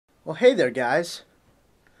Well, hey there, guys.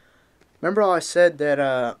 Remember how I said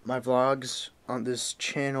that my vlogs on this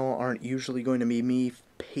channel aren't usually going to be me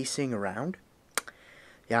pacing around?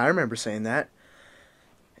 Yeah, I remember saying that.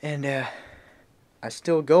 And I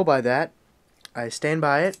still go by that. I stand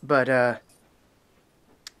by it, but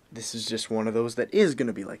this is just one of those that is going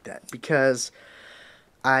to be like that. Because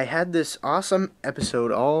I had this awesome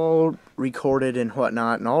episode all recorded and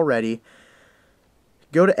whatnot and all ready.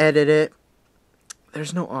 Go to edit it.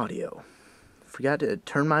 There's no audio. Forgot to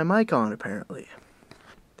turn my mic on, apparently.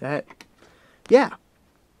 Yeah,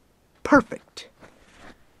 perfect.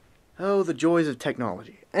 Oh, the joys of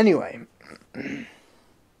technology. Anyway,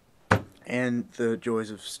 and the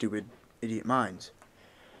joys of stupid idiot minds.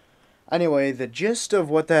 Anyway, the gist of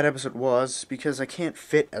what that episode was, because I can't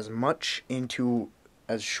fit as much into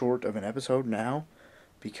as short of an episode now,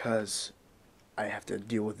 because I have to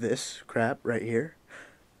deal with this crap right here.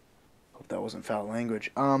 Hope that wasn't foul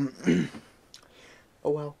language. Oh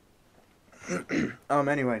well.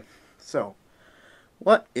 Anyway, so,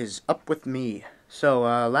 what is up with me? So,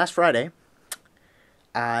 last Friday,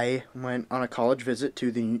 I went on a college visit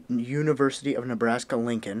to the University of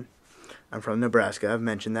Nebraska-Lincoln. I'm from Nebraska. I've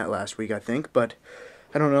mentioned that last week, I think, but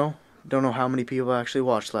I don't know. Don't know how many people actually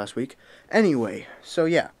watched last week. Anyway, so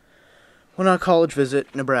yeah, went on a college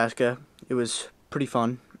visit, Nebraska. It was pretty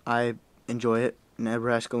fun. I enjoy it.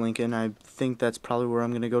 Nebraska-Lincoln. I think that's probably where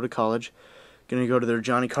I'm going to go to college. Going to go to their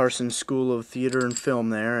Johnny Carson School of Theater and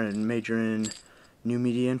Film there and major in new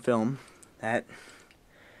media and film. That,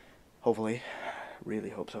 hopefully,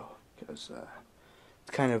 really hope so, because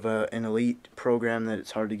it's kind of an elite program that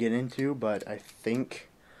it's hard to get into, but I think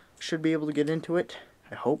I should be able to get into it.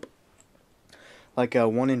 I hope. Like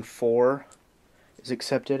 1 in 4 is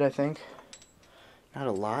accepted, I think. Not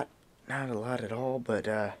a lot at all, but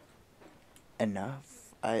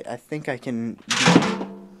enough. I think I can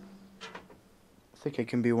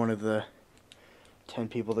be one of the 10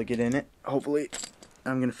 people that get in it. Hopefully,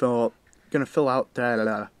 I'm gonna fill out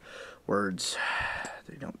that words.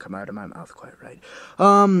 They don't come out of my mouth quite right.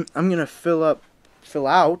 I'm gonna fill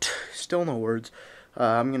out. Still no words.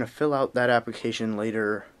 I'm gonna fill out that application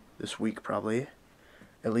later this week, probably.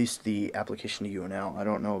 At least the application to UNL. I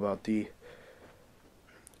don't know about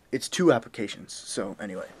it's 2 applications. So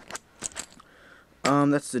anyway.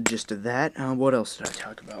 That's the gist of that. What else did I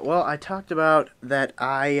talk about? Well, I talked about that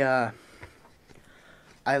I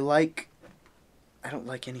don't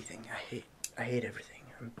like anything. I hate everything.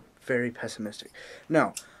 I'm very pessimistic.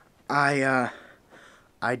 No, I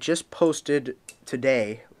just posted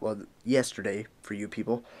today, well, yesterday for you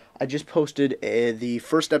people. I just posted the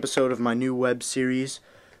first episode of my new web series,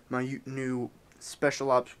 my new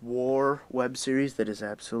Special Ops War web series that is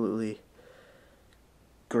absolutely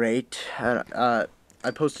great. I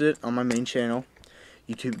posted it on my main channel.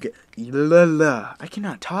 I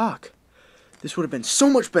cannot talk. This would have been so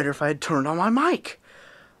much better if I had turned on my mic.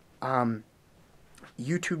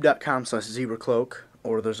 YouTube.com/ZebraCloak,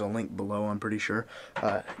 or there's a link below, I'm pretty sure.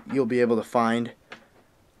 You'll be able to find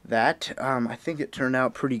that. I think it turned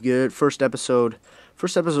out pretty good. First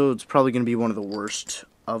episode's probably going to be one of the worst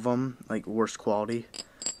of them, like worst quality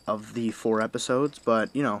of the 4 episodes,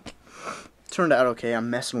 but, you know, turned out okay. I'm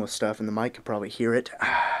messing with stuff, and the mic could probably hear it.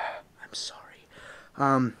 I'm sorry.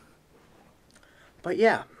 But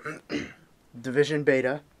yeah, Division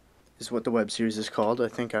Beta is what the web series is called. I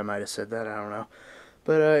think I might have said that. I don't know.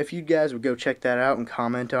 But if you guys would go check that out and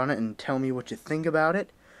comment on it and tell me what you think about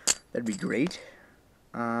it, that'd be great.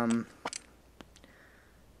 Yeah.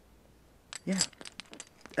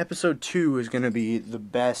 Episode 2 is going to be the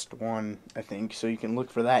best one, I think, so you can look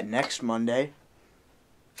for that next Monday.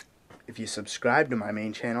 If you subscribe to my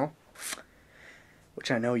main channel, which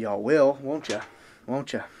I know y'all will, won't ya?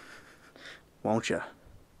 Won't ya? Won't ya?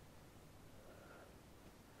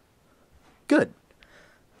 Good.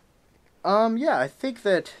 Yeah, I think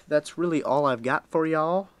that's really all I've got for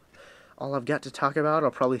y'all. All I've got to talk about.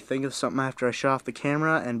 I'll probably think of something after I shut off the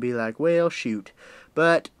camera and be like, well, shoot.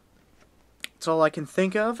 But that's all I can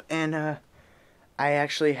think of, and I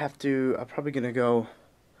actually have to, I'm probably going to go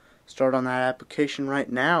start on that application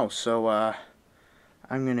right now, so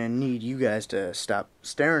I'm gonna need you guys to stop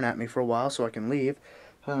staring at me for a while so I can leave.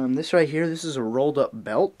 This right here, this is a rolled up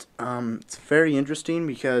belt. It's very interesting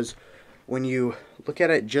because when you look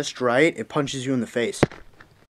at it just right, it punches you in the face.